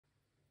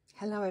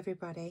Hello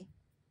everybody,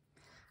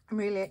 I'm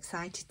really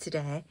excited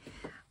today.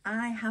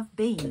 I have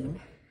been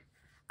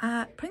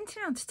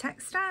printing onto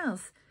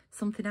textiles,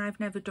 something I've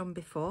never done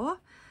before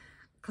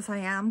because I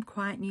am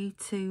quite new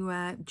to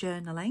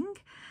journaling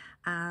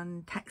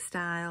and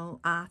textile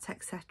art,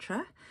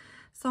 etc.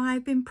 So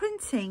I've been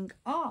printing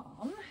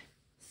on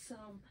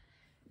some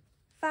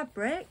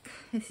fabric.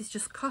 This is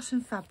just cotton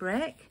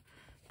fabric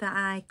that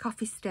I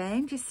coffee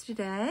stained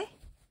yesterday,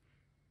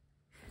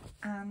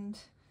 and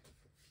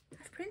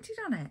I've printed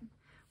on it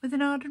with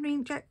an ordinary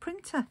inkjet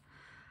printer,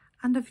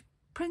 and I've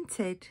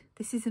printed,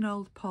 this is an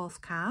old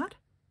postcard.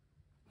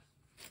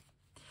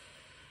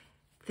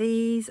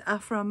 These are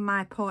from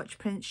my Porch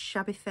Prints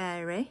Shabby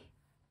Fairy.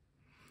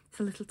 It's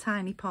a little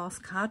tiny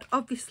postcard.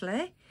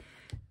 Obviously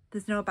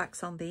there's no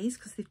backs on these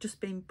because they've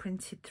just been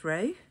printed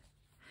through.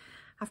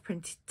 I've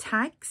printed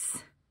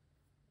tags,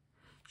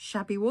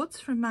 shabby woods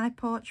from my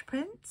Porch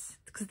Prints,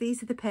 because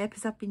these are the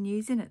papers I've been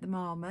using at the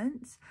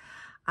moment.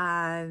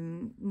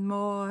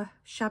 More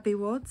shabby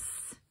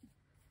woods.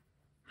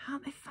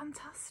 Aren't they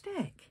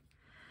fantastic?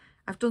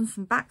 I've done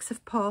some backs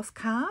of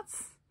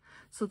postcards,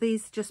 so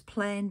these are just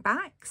plain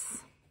backs.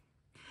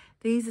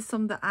 These are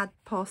some that had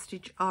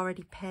postage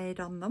already paid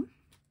on them.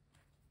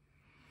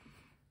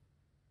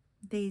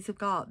 These have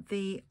got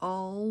the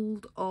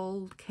old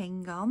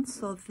king on,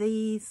 so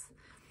these,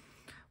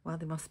 well,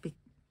 they must be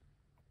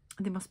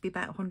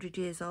about 100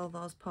 years old,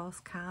 those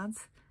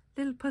postcards.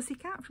 Little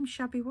pussycat from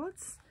Shabby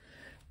Woods.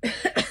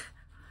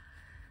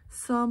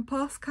 Some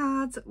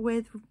postcards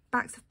with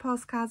backs of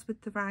postcards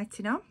with the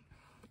writing on.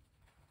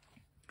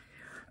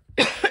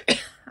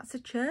 That's a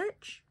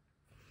church.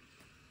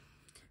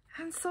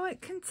 And so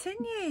it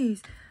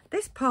continues.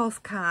 This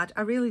postcard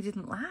I really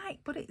didn't like,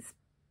 but it's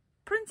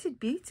printed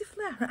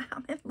beautifully.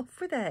 I'm in love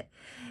with it.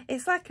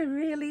 It's like a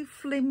really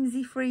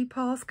flimsy free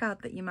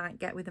postcard that you might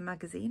get with a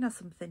magazine or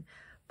something,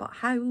 but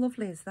how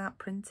lovely is that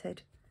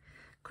printed?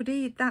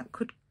 That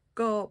could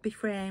be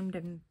framed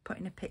and put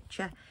in a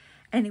picture.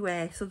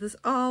 Anyway, so there's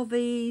all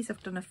these.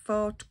 I've done a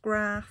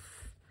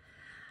photograph.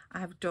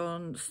 I've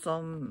done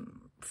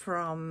some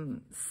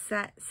from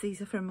sets.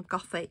 These are from a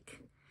Gothic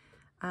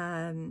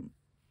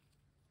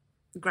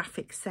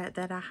graphic set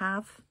that I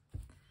have.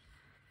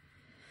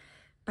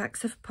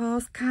 Backs of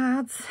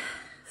postcards.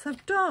 So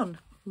I've done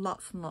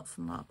lots and lots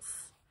and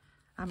lots.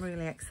 I'm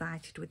really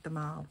excited with them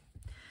all.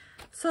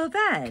 So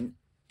then,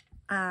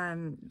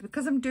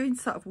 because I'm doing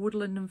sort of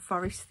woodland and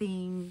forest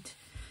themed,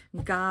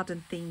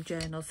 garden themed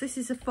journals, this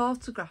is a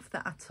photograph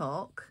that I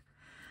took,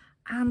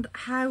 and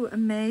how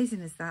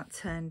amazing has that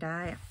turned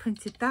out. I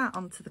printed that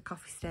onto the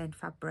coffee stained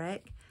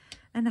fabric,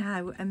 and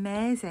how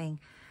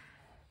amazing.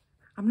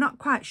 I'm not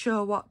quite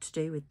sure what to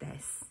do with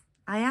this.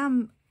 I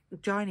am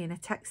joining a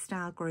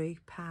textile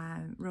group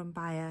run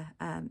by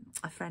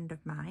a friend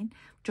of mine,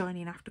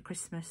 joining after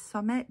Christmas, so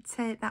I might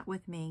take that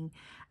with me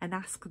and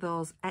ask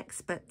those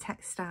expert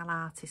textile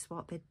artists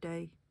what they'd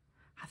do.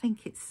 I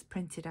think it's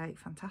printed out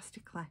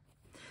fantastically.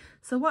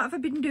 So what have I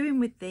been doing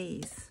with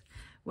these?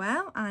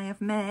 Well, I have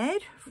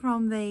made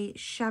from the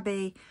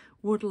shabby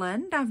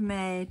woodland, I've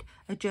made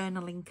a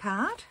journaling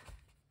card.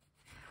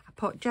 I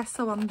put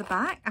gesso on the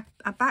back.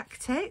 I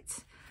backed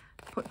it,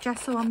 put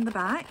gesso on the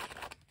back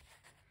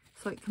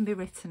so it can be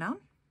written on.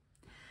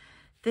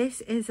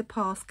 This is a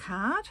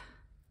postcard.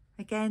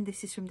 Again,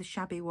 this is from the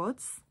Shabby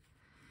Woods.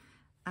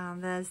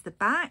 And there's the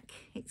back.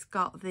 It's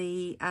got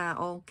the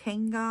old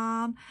king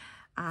on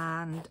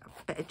and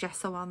a bit of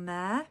gesso on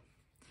there.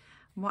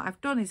 And what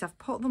I've done is I've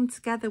put them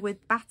together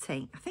with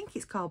batting. I think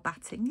it's called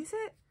batting, is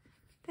it?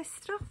 This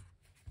stuff.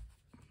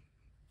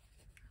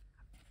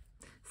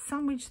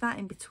 Sandwich that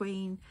in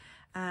between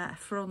a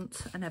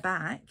front and a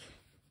back.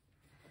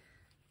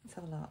 Let's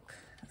have a look.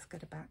 Let's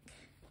get a back.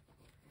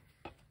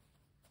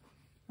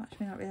 Watch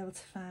me not be able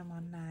to find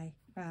one now.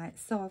 Right,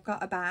 so I've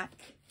got a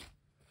back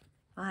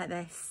like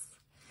this,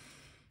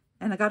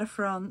 and I got a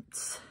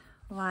front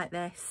like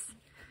this,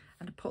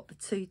 and I put the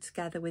two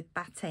together with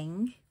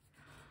batting,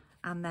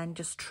 and then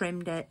just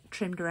trimmed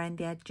around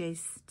the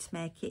edges to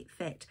make it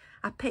fit.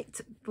 I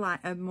picked like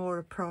a more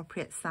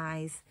appropriate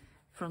size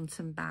front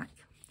and back.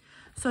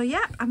 So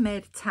yeah, I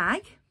made a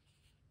tag.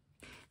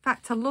 In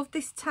fact, I love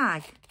this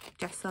tag.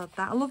 Gessoed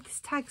that. I love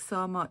this tag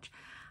so much.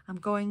 I'm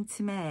going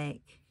to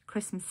make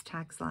Christmas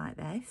tags like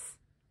this,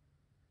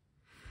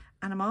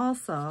 and I'm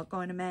also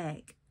going to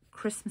make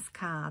Christmas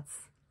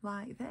cards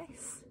like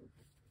this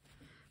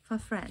for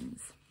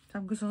friends. So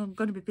I'm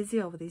going to be busy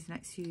over these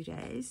next few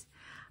days.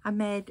 I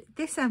made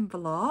this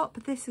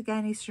envelope. This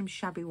again is from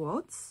Shabby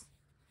Woods,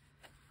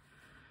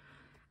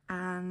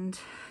 and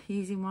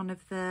using one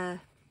of the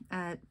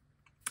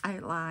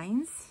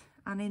outlines,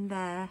 and in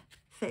there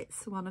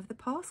fits one of the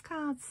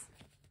postcards.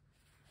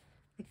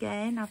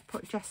 Again, I've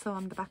put gesso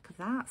on the back of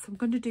that. So I'm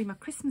going to do my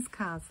Christmas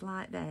cards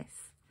like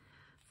this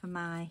for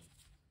my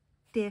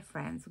dear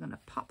friends. I'm going to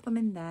pop them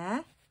in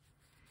there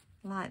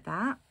like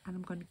that, and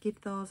I'm going to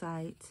give those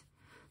out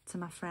to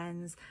my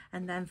friends.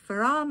 And then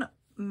for on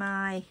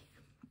my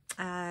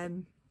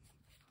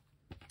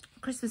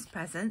Christmas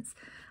presents,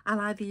 I'll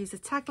either use a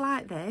tag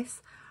like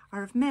this,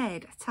 Or I've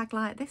made a tag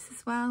like this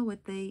as well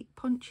with the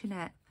punch in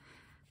it.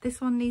 This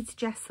one needs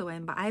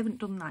gessoing, but I haven't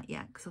done that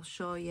yet because I'll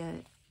show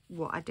you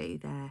what I do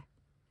there.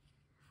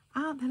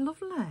 Aren't they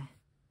lovely?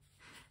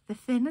 They're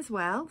thin as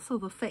well, so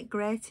they'll fit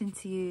great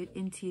into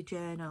your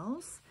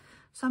journals.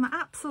 So I'm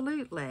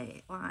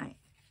absolutely like,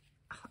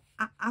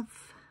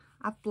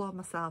 I've blown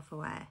myself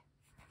away.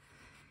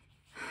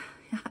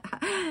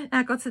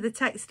 I go to the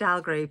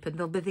textile group and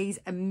there'll be these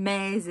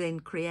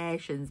amazing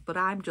creations, but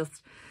I'm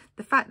just,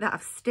 the fact that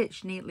I've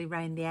stitched neatly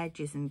around the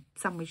edges and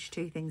sandwiched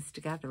two things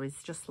together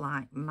is just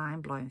like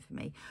mind-blowing for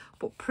me.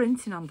 But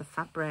printing on the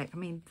fabric, I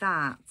mean,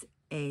 that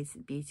is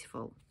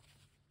beautiful.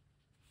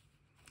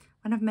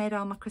 When I've made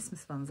all my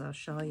Christmas ones, I'll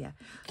show you.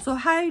 So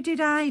how did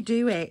I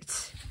do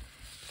it?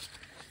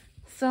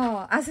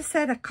 So as I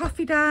said, I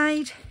coffee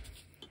dyed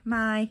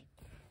my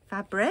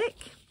fabric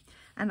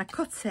and I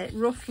cut it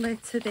roughly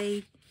to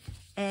the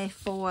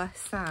A4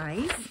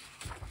 size.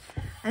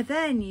 I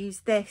then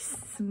used this,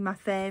 my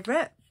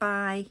favourite,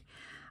 by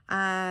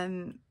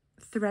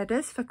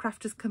Threaders for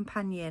Crafter's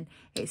Companion.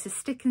 It's a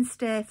stick and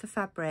stay for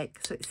fabric,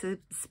 so it's a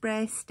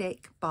spray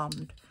stick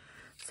bond.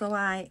 So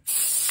I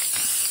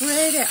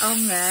sprayed it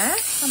on there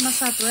on my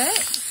fabric,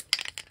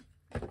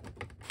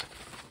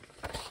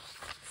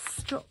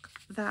 stuck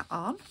that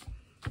on.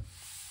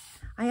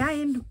 I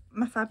ironed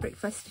my fabric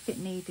first if it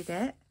needed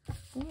it.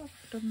 Oh,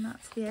 I've done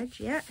that to the edge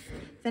yet.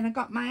 Then I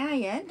got my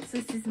iron. So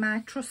this is my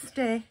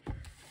trusty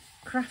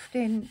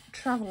crafting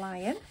travel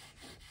iron,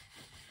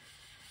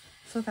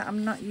 so that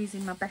I'm not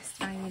using my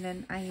best iron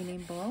and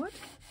ironing board.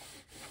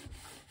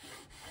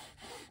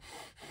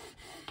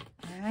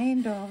 I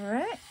ironed over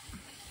it.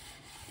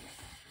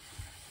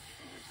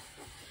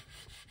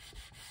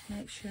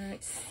 Make sure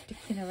it's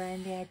sticking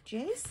around the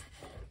edges.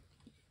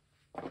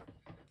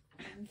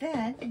 And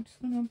then I'm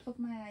just going to unplug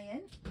my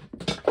iron.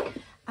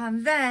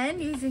 And then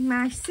using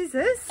my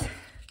scissors,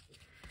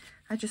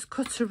 I just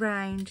cut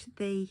around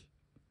the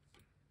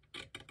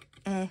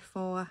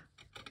A4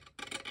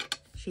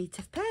 sheet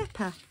of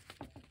paper.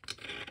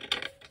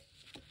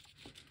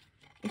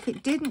 If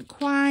it didn't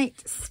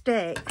quite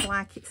stick,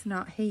 like it's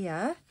not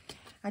here,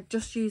 I'd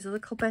just use a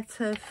little bit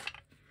of,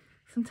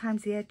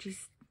 sometimes the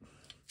edges,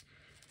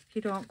 if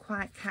you don't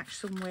quite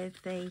catch them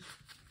with the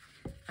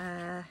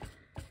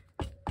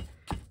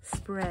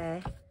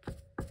spray.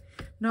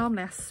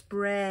 Normally I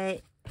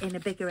spray in a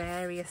bigger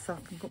area so I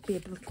can be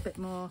a little bit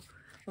more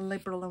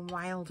liberal and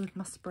wild with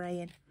my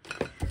spraying.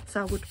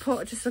 So I would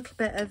put just a little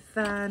bit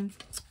of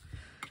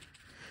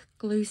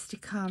glue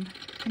stick on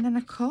and then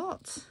I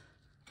cut.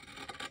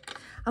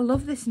 I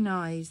love this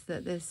noise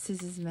that the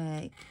scissors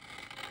make.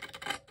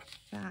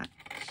 That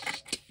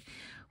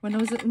when I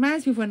was, it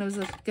reminds me of when I was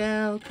a little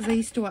girl, because I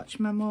used to watch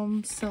my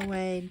mum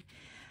sewing,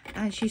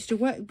 and she used to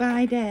work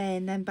by day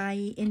and then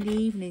in the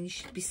evening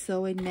she'd be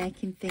sewing,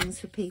 making things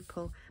for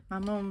people. My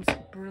mum's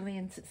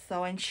brilliant at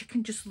sewing. She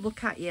can just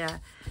look at you,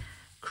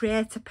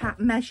 create a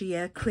pattern, measure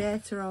you,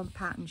 create her own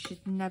pattern.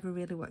 She'd never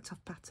really worked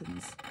off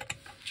patterns.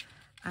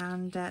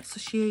 And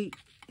so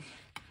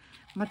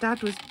my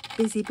dad was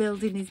busy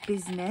building his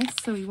business,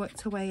 so he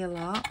worked away a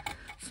lot.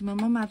 So my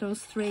mum had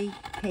us 3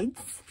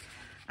 kids,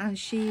 and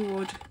she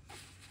would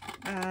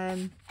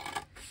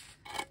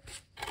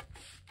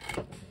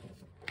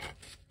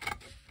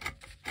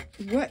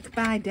work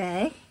by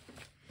day,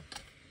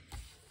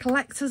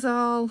 collect us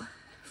all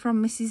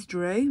from Mrs.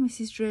 Drew.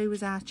 Mrs. Drew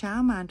was our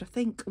childminder. I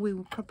think we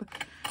were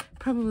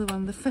probably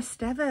one of the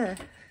first ever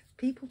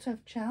people to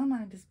have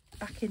childminders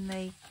back in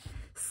the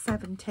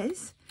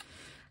 70s.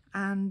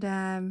 And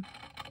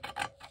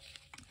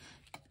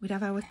we'd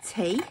have our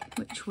tea,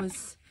 which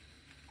was,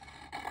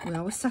 we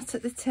always sat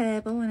at the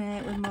table and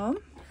ate with Mum.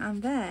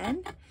 And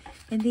then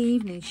in the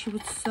evening she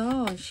would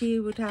sew, and she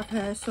would have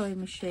her sewing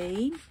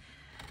machine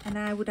and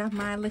I would have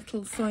my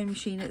little sewing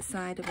machine at the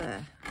side of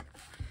her.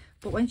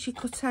 But when she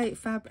cut out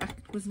fabric, I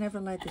was never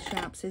allowed the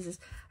sharp scissors.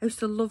 I used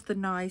to love the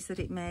noise that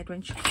it made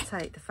when she cut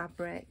out the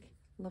fabric.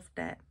 Loved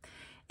it.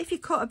 If you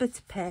cut a bit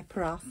of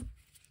paper off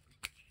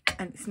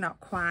and it's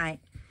not quite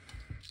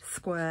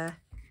square,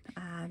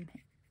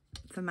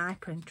 for my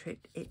printer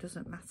it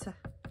doesn't matter.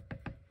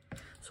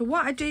 So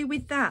what I do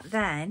with that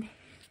then,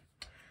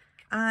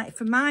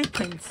 for my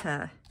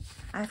printer,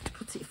 I have to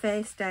put it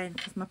face down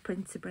because my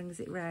printer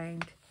brings it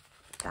round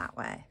that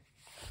way.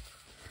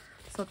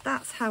 So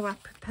that's how I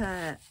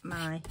prepare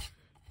my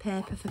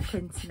paper for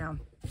printing on.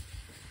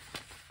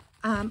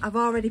 I've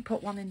already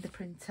put one in the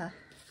printer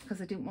because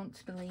I didn't want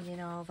to be leaning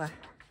over.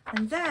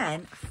 And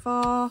then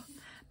for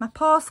my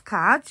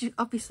postcards,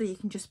 obviously you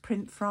can just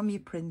print from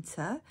your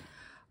printer,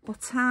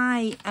 but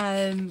I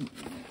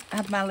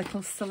have my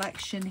little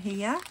selection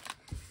here.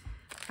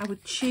 I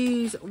would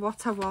choose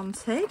what I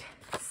wanted.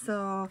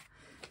 So,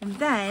 and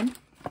then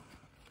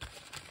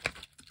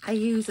I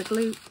use a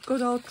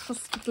good old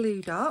trusty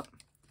glue dot,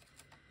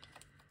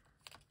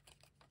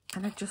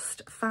 and I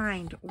just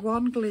find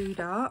one glue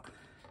dot,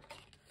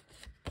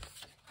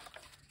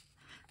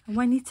 and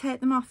when you take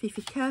them off, if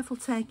you're careful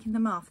taking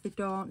them off, they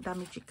don't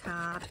damage your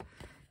card.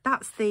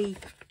 That's the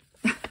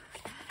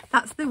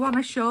That's the one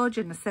I showed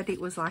you and I said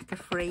it was like a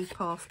free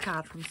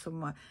postcard from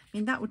somewhere. I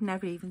mean, that would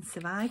never even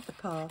survive the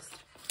post.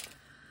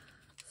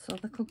 So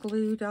little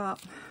glue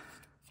dot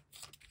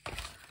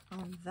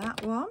on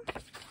that one.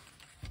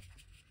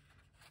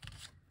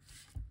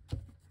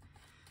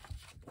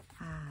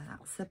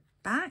 That's the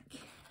back.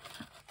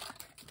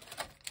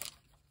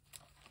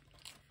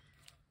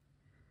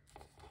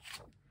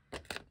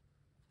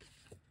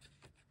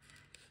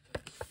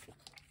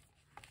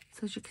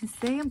 So as you can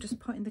see, I'm just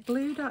putting the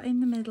glue dot in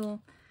the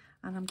middle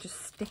and I'm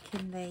just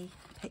sticking the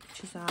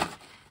pictures on.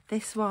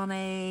 This one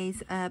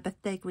is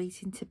birthday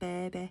greeting to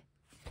baby.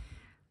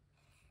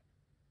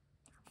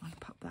 I'm going to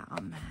pop that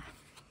on there.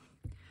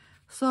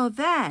 So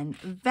then,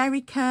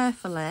 very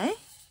carefully,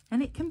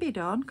 and it can be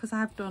done because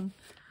I've done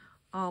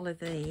all of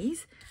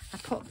these, I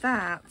put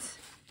that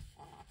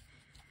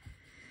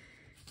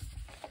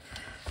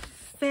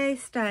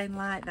face down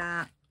like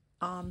that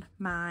on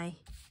my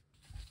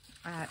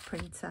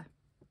printer.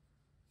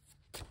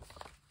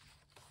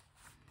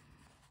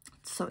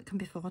 So it can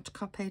be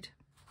photocopied.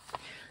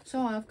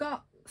 So I've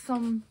got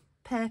some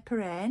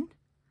paper in,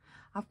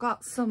 I've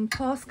got some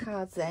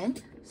postcards in,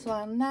 so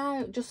I'll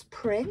now just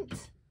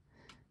print.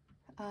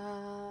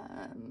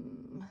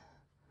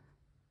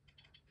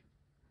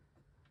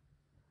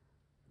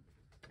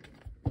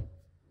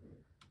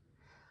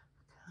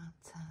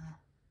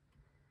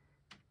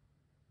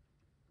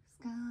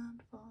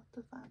 Scan,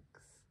 photofax,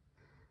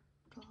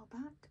 go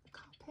back,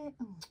 copy.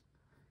 Oh,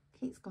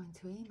 keeps going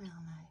to email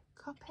now.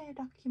 Copy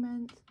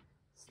document.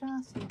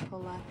 Starting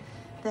colour.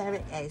 There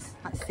it is.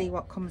 Let's see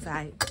what comes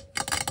out.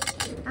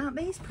 Aren't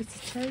these pretty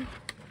too?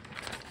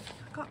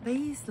 I've got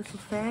these little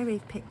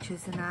fairy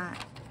pictures and I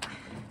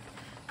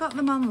got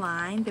them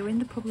online. They're in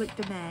the public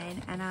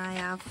domain and I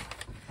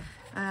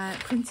have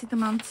printed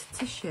them onto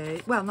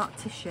tissue. Well, not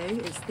tissue,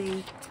 it's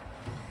the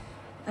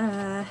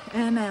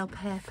airmail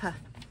paper.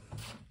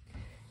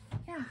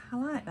 Yeah, I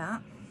like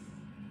that.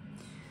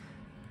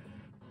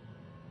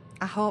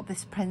 I hope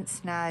this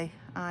prints now.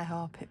 I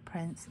hope it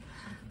prints.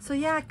 So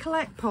yeah, I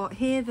collect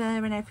here,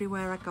 there and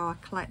everywhere I go. I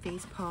collect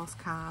these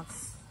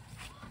postcards.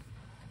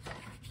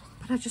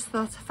 But I just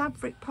thought a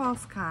fabric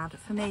postcard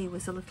for me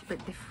was a little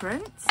bit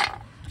different,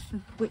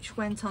 which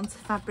went on to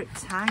fabric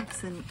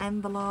tags and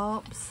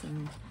envelopes.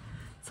 And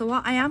so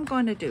what I am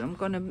going to do, I'm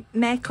going to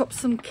make up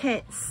some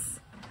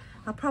kits.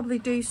 I'll probably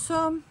do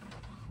some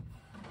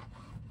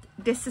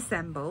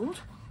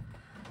disassembled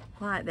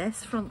like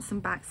this, fronts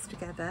and backs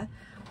together.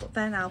 But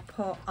then I'll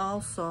put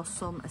also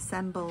some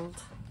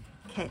assembled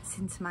kits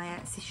into my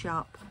Etsy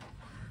shop.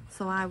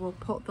 So I will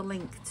put the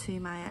link to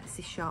my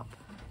Etsy shop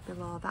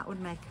below. That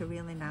would make a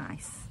really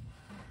nice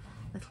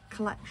little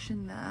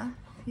collection there.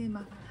 See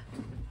my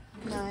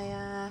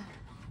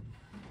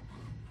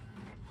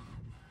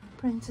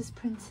printer's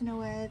printing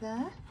away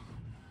there.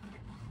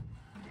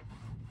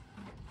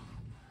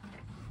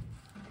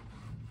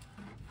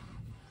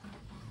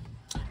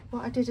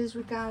 What I did as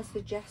regards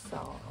the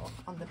gesso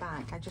on the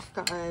back, I just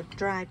got a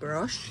dry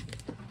brush,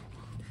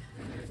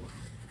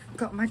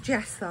 got my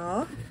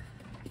gesso,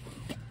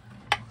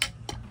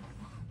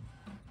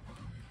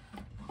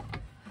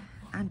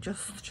 and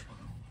just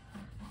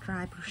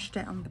dry brushed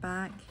it on the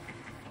back.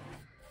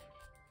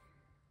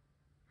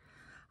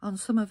 On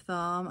some of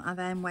them I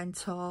then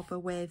went over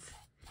with,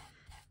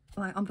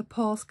 like on the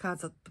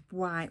postcards, the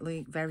white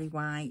look very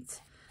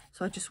white,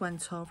 so I just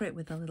went over it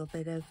with a little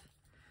bit of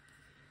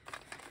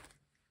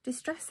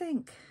distress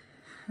ink,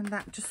 and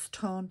that just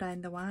toned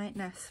down the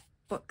whiteness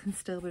but can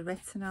still be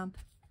written on.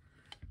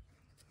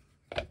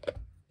 I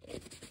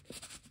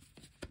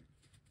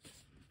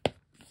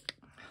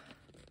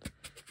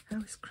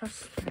always cross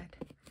thread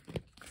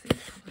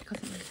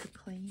because it makes it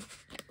clean.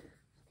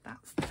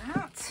 That's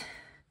that.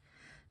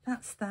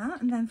 That's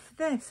that. And then for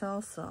this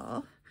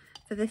also,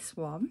 for this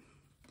one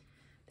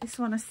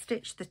I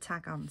stitched the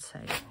tag onto.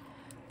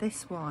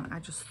 This one I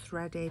just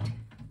threaded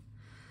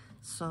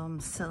some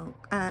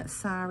silk,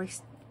 sari,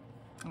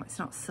 oh, it's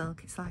not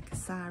silk, it's like a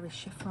sari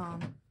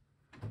chiffon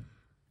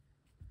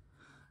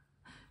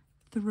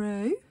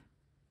through,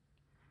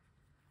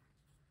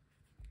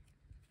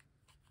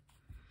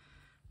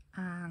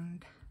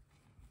 and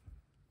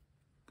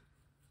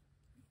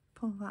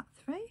pull that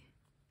through,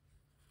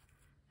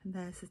 and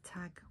there's the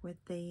tag with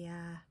the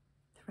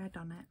thread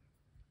on it.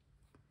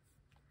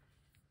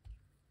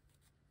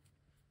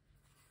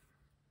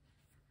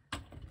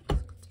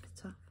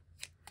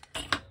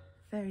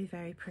 Very,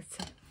 very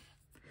pretty.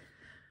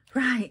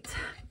 Right,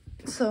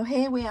 so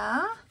here we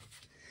are,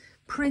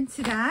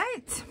 printed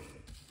out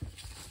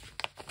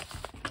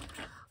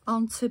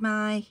onto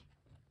my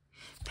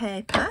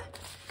paper,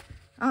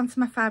 onto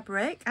my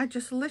fabric. I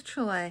just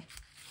literally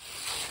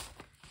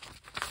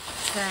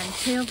then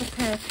peel the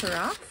paper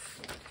off.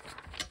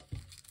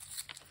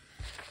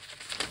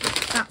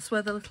 That's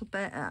where the little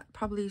bit,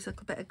 probably use a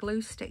little bit of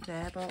glue stick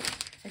there, but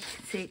as you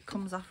can see it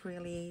comes off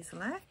really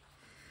easily.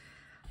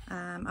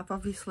 I've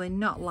obviously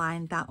not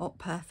lined that up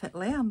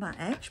perfectly on that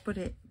edge, but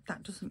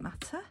that doesn't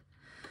matter.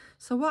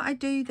 So what I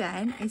do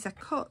then is I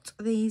cut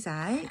these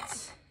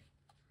out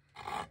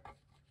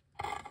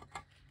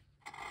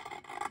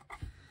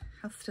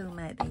I'll still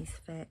make these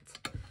fit.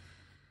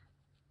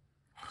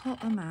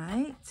 Cut them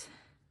out.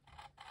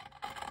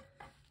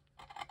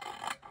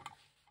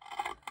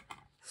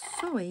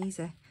 So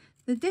easy.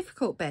 The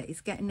difficult bit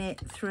is getting it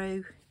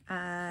through.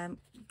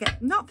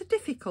 Not the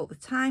difficult, the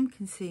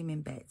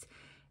time-consuming bit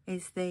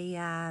is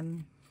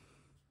the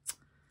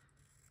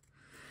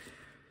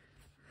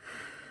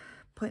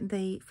putting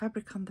the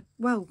fabric on the,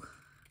 well,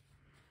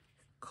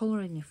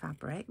 colouring your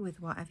fabric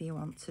with whatever you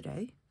want to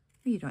do.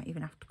 You don't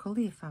even have to colour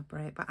your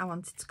fabric, but I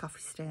wanted to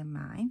coffee stain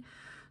mine.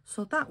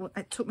 So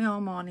it took me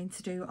all morning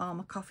to do all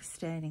my coffee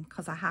staining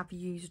because I have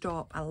used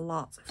up a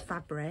lot of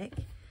fabric.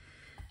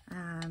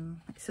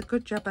 It's a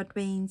good job I'd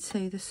been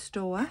to the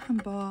store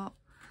and bought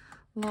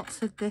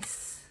lots of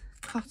this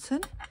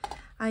cotton.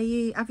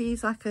 I've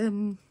used like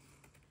some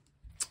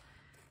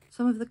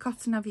of the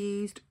cotton I've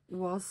used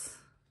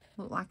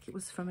looked like it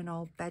was from an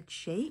old bed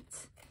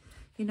sheet,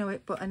 you know,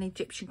 but an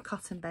Egyptian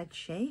cotton bed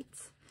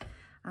sheet,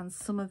 and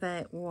some of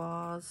it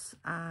was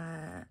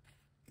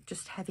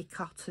just heavy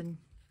cotton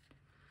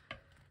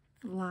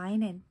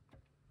lining.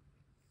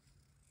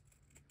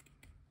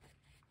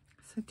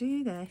 So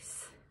do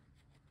this,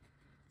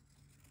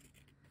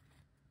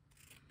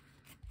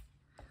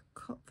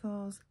 cut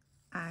those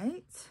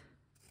out.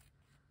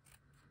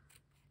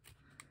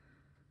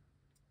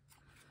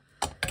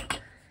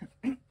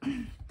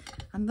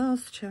 And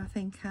those two I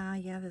think are,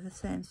 yeah, they're the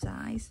same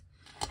size.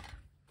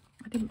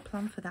 I didn't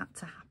plan for that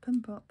to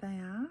happen, but they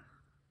are.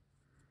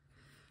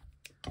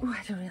 Oh, I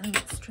had a really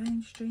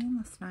strange dream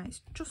last night.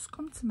 It's just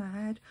come to my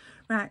head.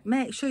 Right,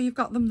 make sure you've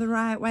got them the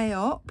right way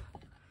up.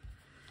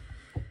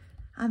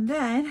 And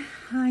then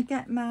I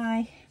get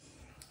my,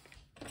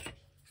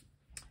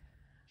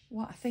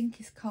 what I think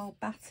is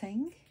called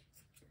batting.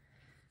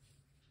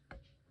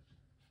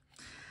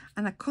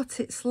 And I cut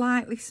it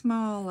slightly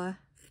smaller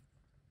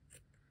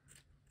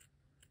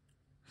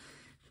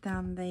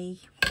than the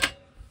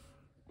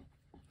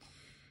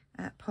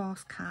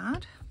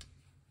postcard.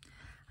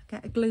 I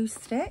get a glue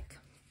stick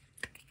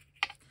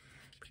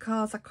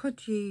because I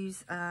could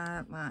use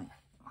like,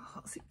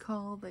 what's it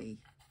called, the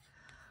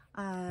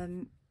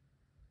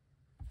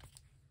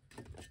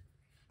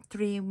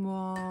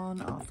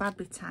 3-in-1 or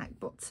Fabric-Tac,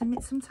 but to me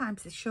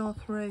sometimes they show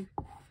through,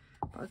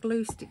 but a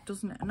glue stick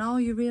doesn't. And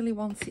all you really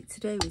want it to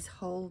do is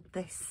hold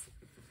this.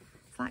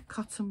 It's like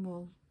cotton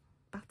wool,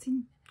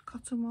 batting,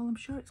 cotton wool. I'm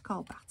sure it's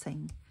called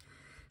batting.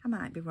 I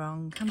might be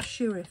wrong. I'm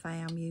sure if I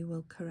am, you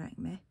will correct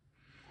me.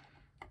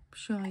 I'm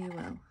sure you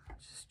will.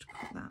 Just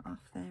cut that off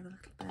there a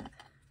little bit.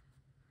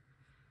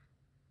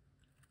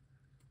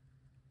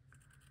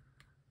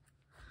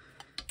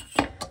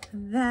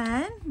 And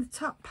then the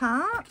top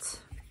part.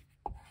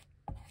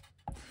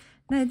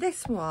 Now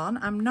this one,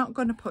 I'm not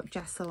going to put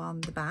gesso on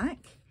the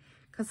back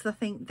because I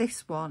think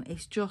this one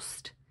is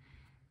just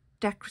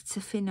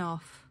decorative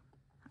enough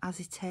as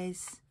it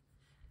is.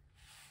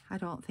 I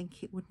don't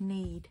think it would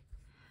need.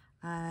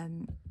 I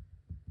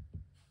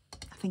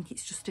think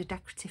it's just a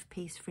decorative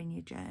piece for in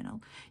your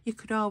journal. You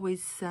could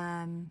always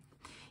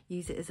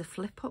use it as a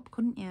flip up,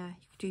 couldn't you?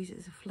 You could use it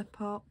as a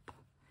flip up.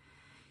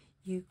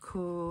 You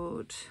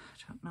could, I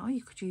don't know,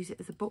 you could use it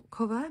as a book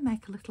cover,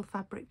 make a little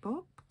fabric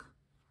book.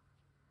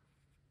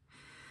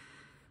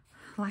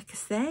 Like I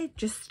say,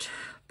 just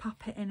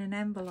pop it in an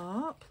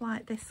envelope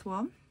like this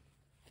one.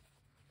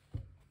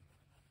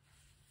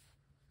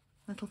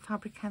 Little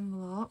fabric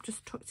envelope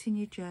just tucked in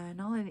your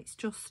journal, and it's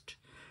just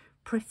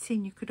pretty.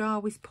 And you could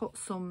always put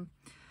some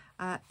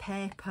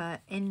paper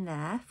in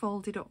there,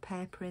 folded up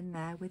paper in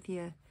there with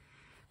your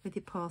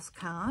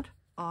postcard,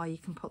 or you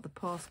can put the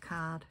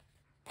postcard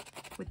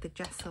with the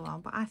gesso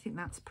on. But I think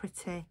that's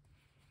pretty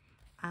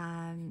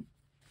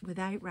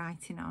without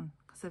writing on,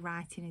 because the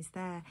writing is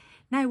there.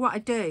 Now what I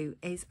do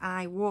is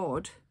I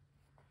would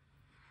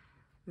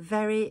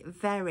very,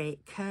 very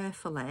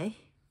carefully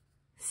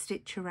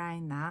stitch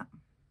around that.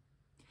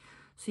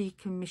 So you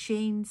can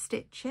machine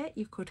stitch it,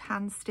 you could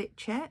hand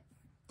stitch it.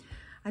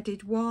 I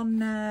did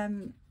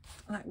one,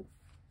 like,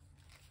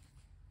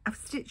 I've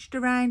stitched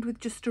around with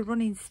just a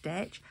running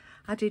stitch.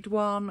 I did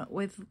one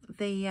with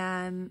the,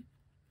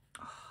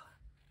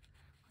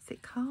 what's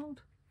it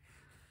called?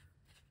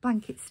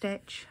 Blanket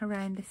stitch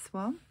around this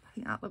one. I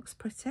think that looks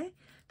pretty.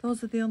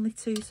 Those are the only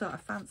two sort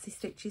of fancy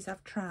stitches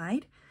I've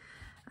tried.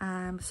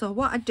 So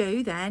what I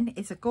do then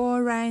is I go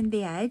around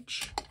the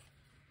edge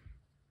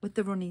with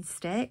the running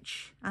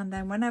stitch, and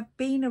then when I've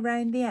been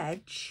around the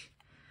edge,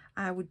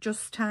 I would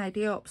just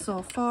tidy up.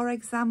 So for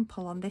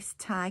example, on this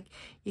tag,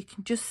 you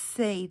can just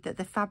see that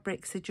the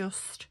fabrics are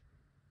just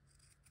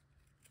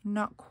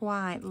not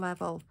quite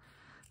level.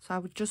 So I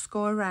would just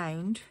go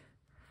around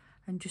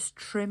and just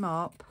trim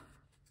up.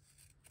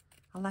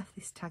 I left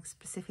this tag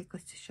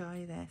specifically to show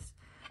you this.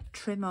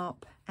 Trim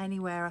up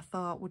anywhere I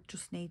thought would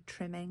just need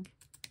trimming.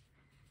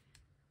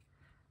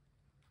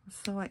 I'm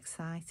so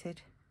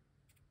excited.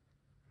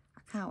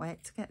 I can't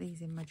wait to get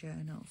these in my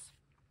journals.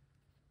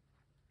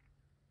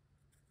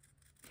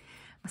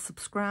 My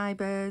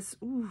subscribers,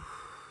 ooh,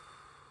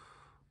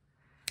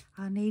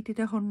 I needed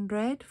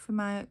 100 for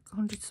my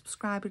 100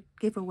 subscriber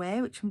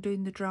giveaway, which I'm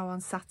doing the draw on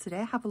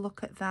Saturday. Have a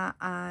look at that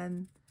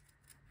and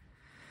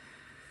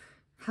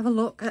have a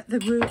look at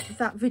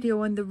that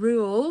video and the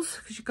rules,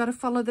 because you've got to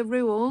follow the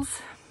rules.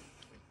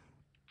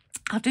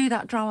 I'll do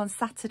that draw on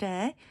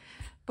Saturday,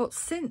 but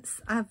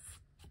since I've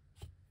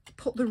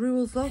put the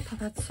rules up, I've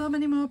had so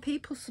many more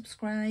people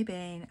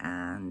subscribing,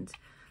 and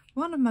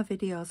one of my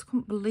videos, I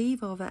couldn't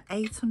believe over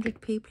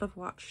 800 people have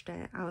watched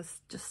it. I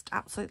was just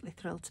absolutely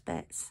thrilled to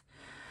bits.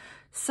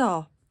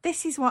 So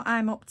this is what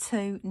I'm up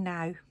to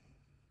now.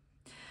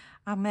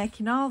 I'm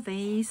making all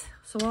these,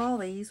 so all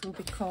these will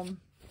become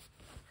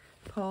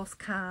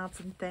postcards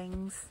and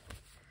things.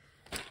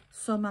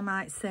 Some I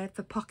might save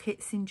for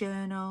pockets in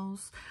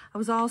journals. I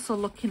was also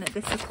looking at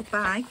this little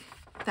bag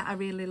that I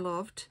really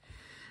loved.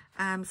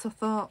 So I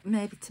thought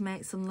maybe to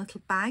make some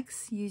little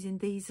bags using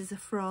these as a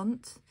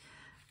front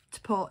to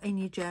put in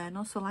your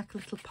journal. So like a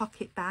little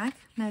pocket bag,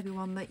 maybe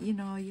one that, you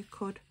know, you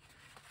could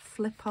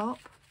flip up.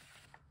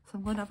 So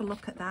I'm going to have a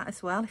look at that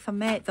as well. If I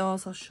make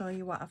those, I'll show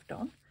you what I've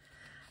done.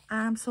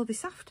 So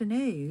this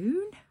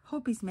afternoon,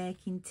 hubby's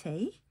making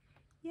tea.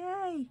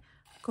 Yay!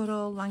 Good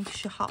old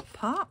Lancashire hot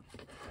pot,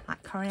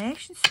 like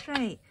Coronation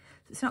Street.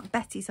 So it's not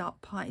Betty's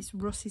hot pot, it's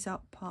Russ's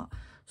hot pot.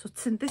 So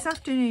this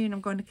afternoon,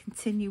 I'm going to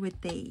continue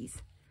with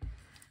these.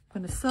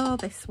 I'm going to sew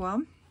this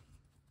one.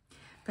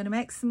 I'm going to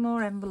make some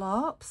more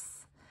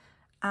envelopes.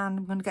 And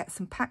I'm going to get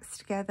some packs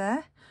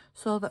together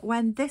so that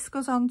when this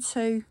goes on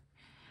to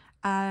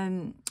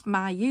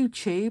my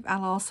YouTube,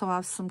 I'll also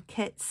have some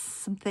kits,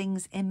 some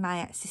things in my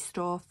Etsy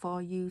store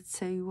for you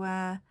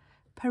to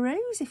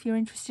peruse if you're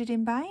interested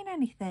in buying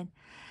anything.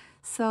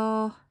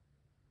 So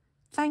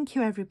thank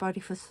you everybody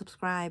for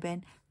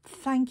subscribing.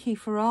 Thank you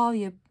for all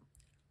your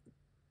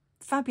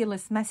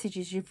fabulous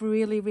messages. You've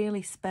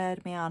really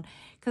spurred me on,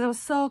 because I was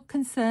so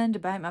concerned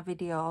about my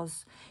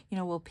videos. You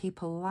know, will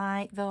people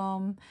like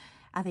them?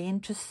 Are they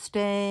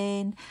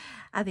interesting?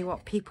 Are they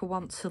what people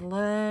want to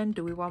learn?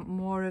 Do we want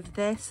more of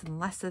this and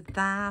less of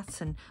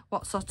that? And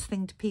what sort of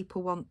thing do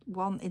people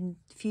want in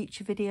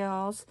future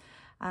videos?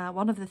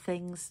 One of the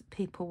things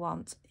people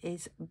want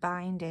is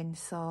binding,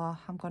 so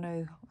I'm going to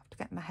have to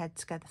get my head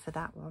together for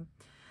that one.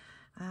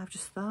 I've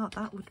just thought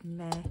that would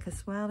make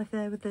as well, if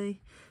they were the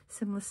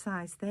similar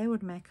size, they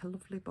would make a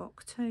lovely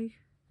book too.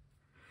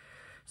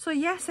 So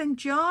yes,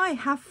 enjoy,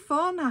 have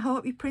fun. I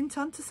hope you print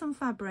onto some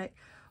fabric.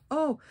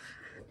 Oh,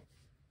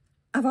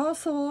 I've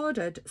also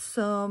ordered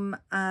some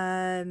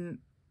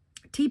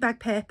tea bag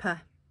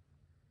paper.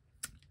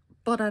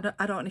 But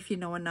I don't know if you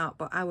know or not,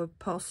 but our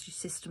postage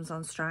system's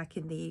on strike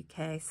in the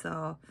UK,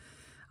 so,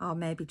 or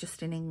maybe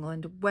just in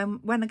England.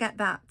 When I get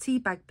that tea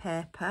bag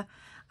paper,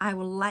 I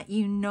will let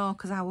you know,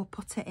 because I will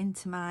put it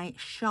into my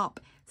shop.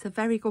 It's a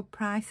very good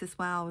price as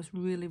well. I was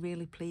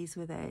really pleased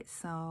with it.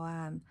 So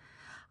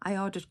I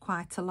ordered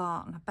quite a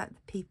lot, and I bet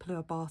the people who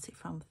I bought it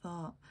from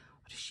thought,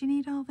 what does she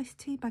need all this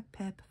tea bag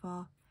paper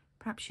for?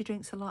 Perhaps she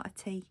drinks a lot of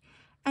tea.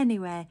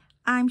 Anyway,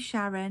 I'm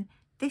Sharon.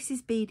 This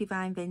is Be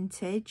Divine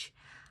Vintage.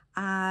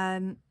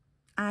 I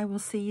will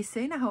see you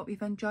soon. I hope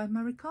you've enjoyed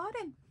my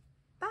recording.